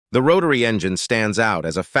The rotary engine stands out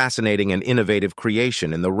as a fascinating and innovative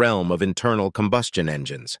creation in the realm of internal combustion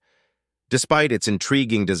engines. Despite its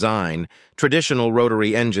intriguing design, traditional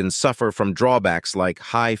rotary engines suffer from drawbacks like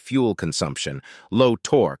high fuel consumption, low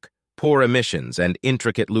torque, poor emissions, and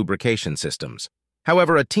intricate lubrication systems.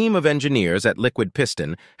 However, a team of engineers at Liquid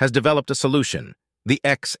Piston has developed a solution: the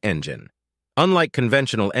X engine. Unlike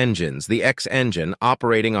conventional engines, the X engine,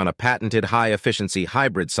 operating on a patented high-efficiency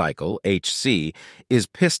hybrid cycle, HC, is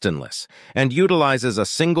pistonless and utilizes a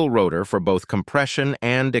single rotor for both compression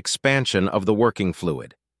and expansion of the working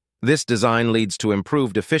fluid. This design leads to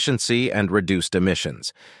improved efficiency and reduced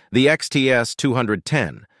emissions. The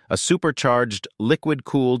XTS-210, a supercharged,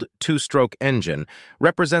 liquid-cooled two-stroke engine,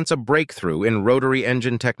 represents a breakthrough in rotary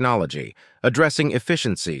engine technology, addressing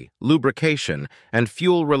efficiency, lubrication, and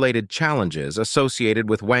fuel-related challenges associated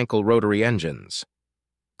with Wankel rotary engines.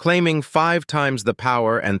 Claiming 5 times the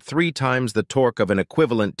power and 3 times the torque of an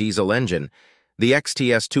equivalent diesel engine, the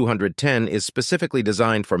XTS-210 is specifically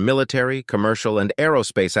designed for military, commercial, and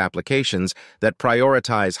aerospace applications that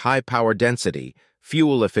prioritize high power density,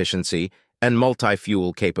 fuel efficiency, and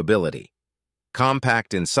multi-fuel capability.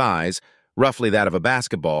 Compact in size, roughly that of a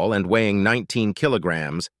basketball, and weighing 19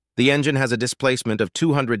 kilograms, the engine has a displacement of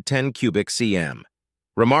 210 cubic cm.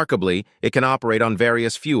 Remarkably, it can operate on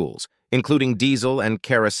various fuels, including diesel and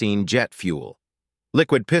kerosene jet fuel.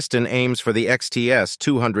 Liquid Piston aims for the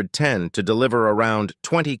XTS-210 to deliver around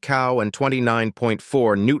 20 cow and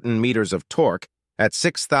 29.4 Newton-meters of torque at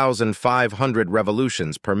 6,500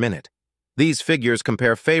 revolutions per minute. These figures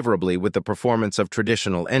compare favorably with the performance of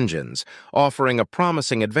traditional engines, offering a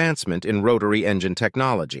promising advancement in rotary engine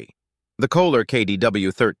technology. The Kohler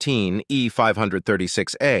KDW-13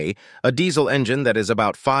 E536A, a diesel engine that is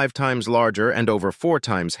about 5 times larger and over 4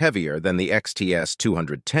 times heavier than the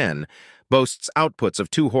XTS-210, boasts outputs of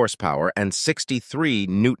 2 horsepower and 63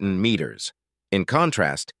 Newton-meters. In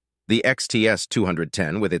contrast, the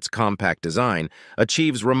XTS-210, with its compact design,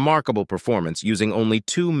 achieves remarkable performance using only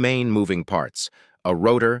 2 main moving parts, a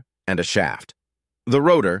rotor and a shaft. The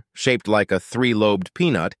rotor, shaped like a 3-lobed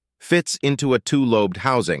peanut, fits into a 2-lobed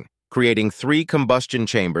housing, creating 3 combustion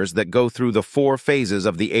chambers that go through the 4 phases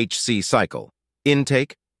of the HC cycle: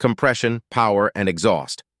 intake, compression, power, and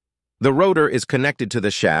exhaust. The rotor is connected to the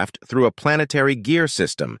shaft through a planetary gear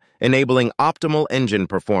system, enabling optimal engine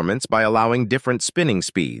performance by allowing different spinning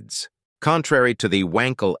speeds. Contrary to the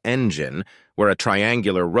Wankel engine, where a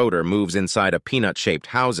triangular rotor moves inside a peanut-shaped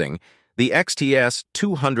housing, the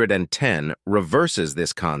XTS-210 reverses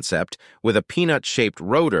this concept with a peanut-shaped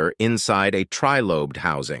rotor inside a tri-lobed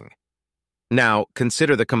housing. Now,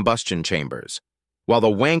 consider the combustion chambers. While the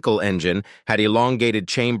Wankel engine had elongated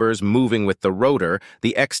chambers moving with the rotor,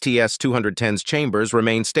 the XTS-210's chambers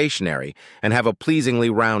remain stationary and have a pleasingly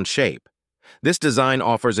round shape. This design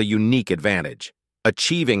offers a unique advantage: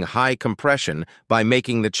 achieving high compression by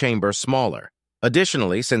making the chamber smaller.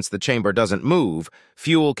 Additionally, since the chamber doesn't move,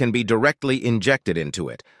 fuel can be directly injected into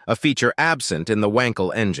it, a feature absent in the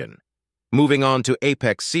Wankel engine. Moving on to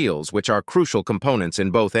apex seals, which are crucial components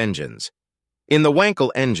in both engines. In the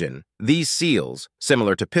Wankel engine, these seals,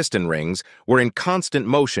 similar to piston rings, were in constant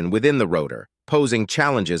motion within the rotor, posing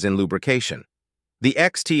challenges in lubrication. The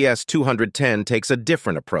XTS-210 takes a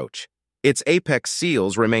different approach. Its apex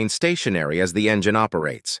seals remain stationary as the engine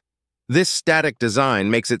operates. This static design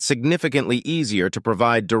makes it significantly easier to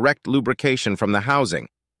provide direct lubrication from the housing,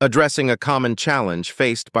 addressing a common challenge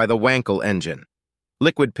faced by the Wankel engine.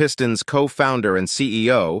 Liquid Piston's co-founder and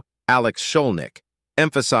CEO, Alex Sholnick,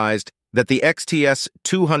 emphasized that the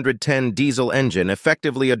XTS-210 diesel engine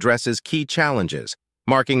effectively addresses key challenges,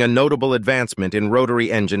 marking a notable advancement in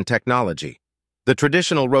rotary engine technology. The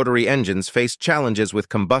traditional rotary engines faced challenges with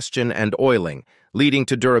combustion and oiling, leading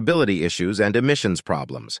to durability issues and emissions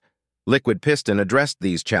problems. Liquid Piston addressed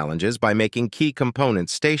these challenges by making key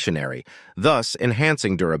components stationary, thus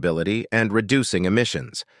enhancing durability and reducing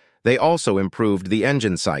emissions. They also improved the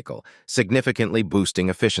engine cycle, significantly boosting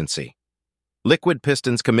efficiency. Liquid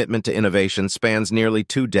Piston's commitment to innovation spans nearly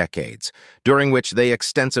 2 decades, during which they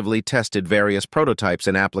extensively tested various prototypes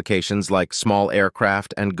in applications like small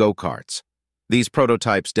aircraft and go-karts. These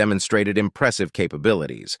prototypes demonstrated impressive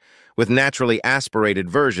capabilities, with naturally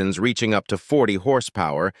aspirated versions reaching up to 40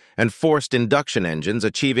 horsepower and forced induction engines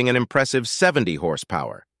achieving an impressive 70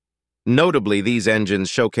 horsepower. Notably, these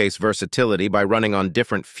engines showcase versatility by running on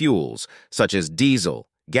different fuels, such as diesel,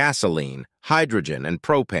 gasoline, hydrogen, and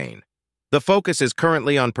propane. The focus is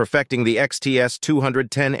currently on perfecting the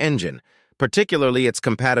XTS-210 engine, particularly its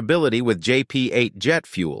compatibility with JP-8 jet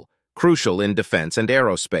fuel, crucial in defense and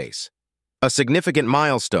aerospace. A significant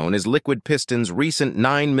milestone is Liquid Piston's recent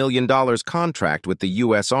 $9 million contract with the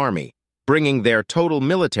U.S. Army, bringing their total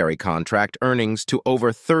military contract earnings to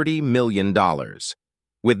over $30 million.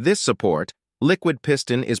 With this support, Liquid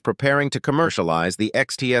Piston is preparing to commercialize the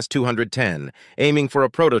XTS-210, aiming for a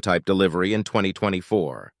prototype delivery in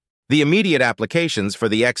 2024. The immediate applications for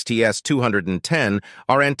the XTS-210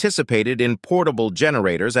 are anticipated in portable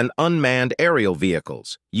generators and unmanned aerial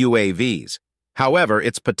vehicles, UAVs. However,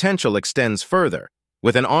 its potential extends further,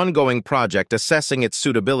 with an ongoing project assessing its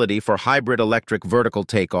suitability for hybrid electric vertical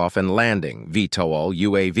takeoff and landing, VTOL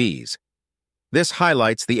UAVs. This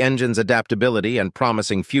highlights the engine's adaptability and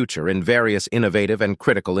promising future in various innovative and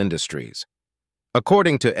critical industries.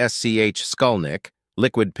 According to SCH Skulnick,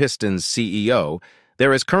 Liquid Piston's CEO,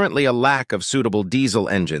 there is currently a lack of suitable diesel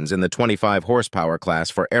engines in the 25 horsepower class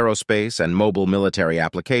for aerospace and mobile military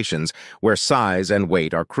applications where size and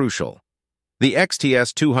weight are crucial. The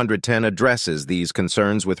XTS-210 addresses these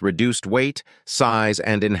concerns with reduced weight, size,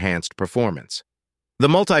 and enhanced performance. The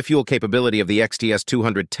multi-fuel capability of the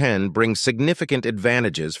XTS-210 brings significant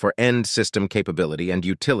advantages for end system capability and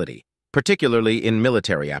utility, particularly in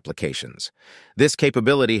military applications. This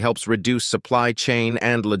capability helps reduce supply chain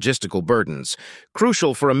and logistical burdens,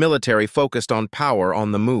 crucial for a military focused on power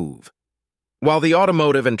on the move. While the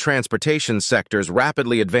automotive and transportation sectors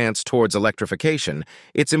rapidly advance towards electrification,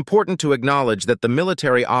 it's important to acknowledge that the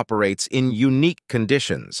military operates in unique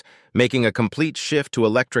conditions, making a complete shift to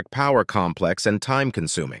electric power complex and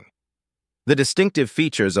time-consuming. The distinctive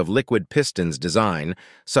features of Liquid Piston's design,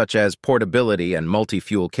 such as portability and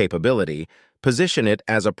multi-fuel capability, position it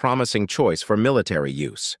as a promising choice for military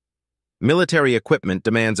use. Military equipment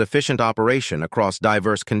demands efficient operation across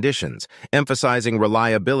diverse conditions, emphasizing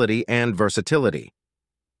reliability and versatility.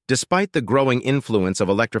 Despite the growing influence of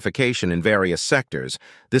electrification in various sectors,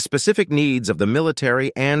 the specific needs of the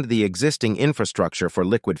military and the existing infrastructure for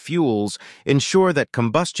liquid fuels ensure that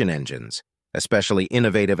combustion engines, especially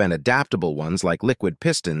innovative and adaptable ones like Liquid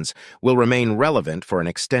Pistons, will remain relevant for an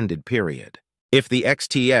extended period. If the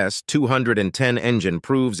XTS-210 engine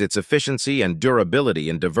proves its efficiency and durability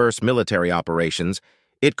in diverse military operations,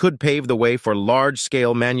 it could pave the way for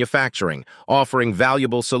large-scale manufacturing, offering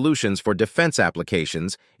valuable solutions for defense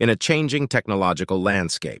applications in a changing technological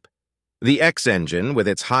landscape. The X engine, with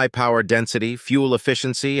its high power density, fuel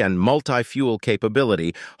efficiency, and multi-fuel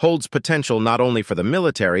capability, holds potential not only for the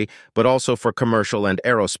military, but also for commercial and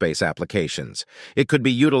aerospace applications. It could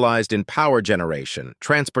be utilized in power generation,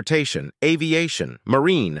 transportation, aviation,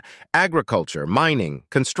 marine, agriculture, mining,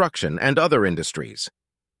 construction, and other industries.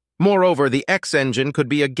 Moreover, the X engine could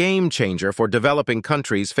be a game-changer for developing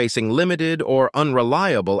countries facing limited or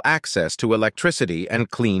unreliable access to electricity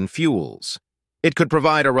and clean fuels. It could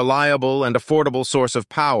provide a reliable and affordable source of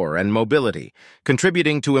power and mobility,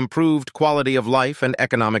 contributing to improved quality of life and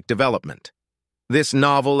economic development. This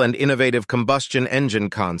novel and innovative combustion engine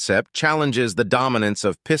concept challenges the dominance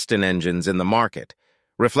of piston engines in the market,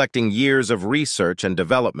 reflecting years of research and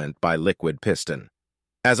development by Liquid Piston.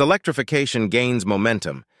 As electrification gains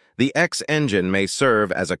momentum, the X engine may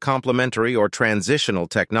serve as a complementary or transitional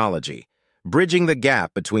technology, bridging the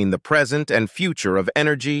gap between the present and future of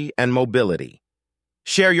energy and mobility.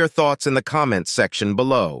 Share your thoughts in the comments section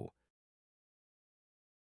below.